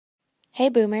Hey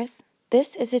Boomers!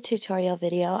 This is a tutorial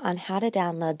video on how to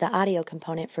download the audio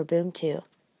component for Boom 2.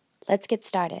 Let's get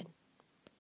started.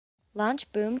 Launch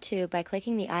Boom 2 by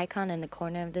clicking the icon in the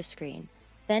corner of the screen.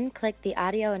 Then click the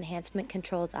Audio Enhancement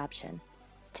Controls option.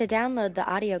 To download the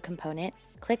audio component,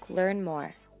 click Learn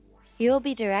More. You will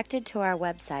be directed to our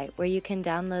website where you can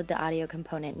download the audio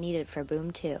component needed for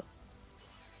Boom 2.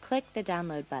 Click the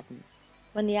Download button.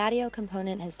 When the audio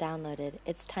component has downloaded,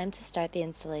 it's time to start the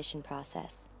installation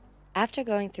process. After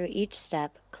going through each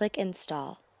step, click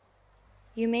Install.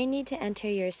 You may need to enter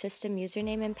your system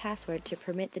username and password to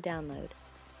permit the download.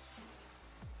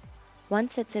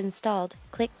 Once it's installed,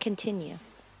 click Continue.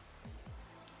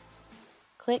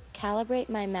 Click Calibrate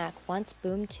My Mac once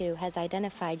Boom 2 has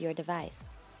identified your device.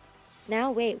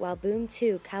 Now wait while Boom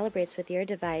 2 calibrates with your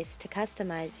device to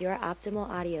customize your optimal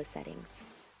audio settings.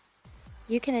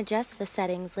 You can adjust the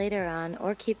settings later on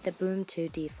or keep the Boom 2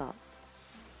 defaults.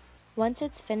 Once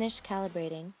it's finished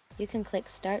calibrating, you can click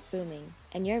Start Booming,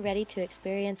 and you're ready to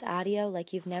experience audio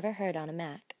like you've never heard on a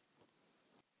Mac.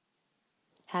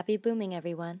 Happy booming,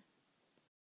 everyone!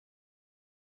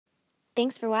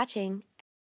 Thanks for watching.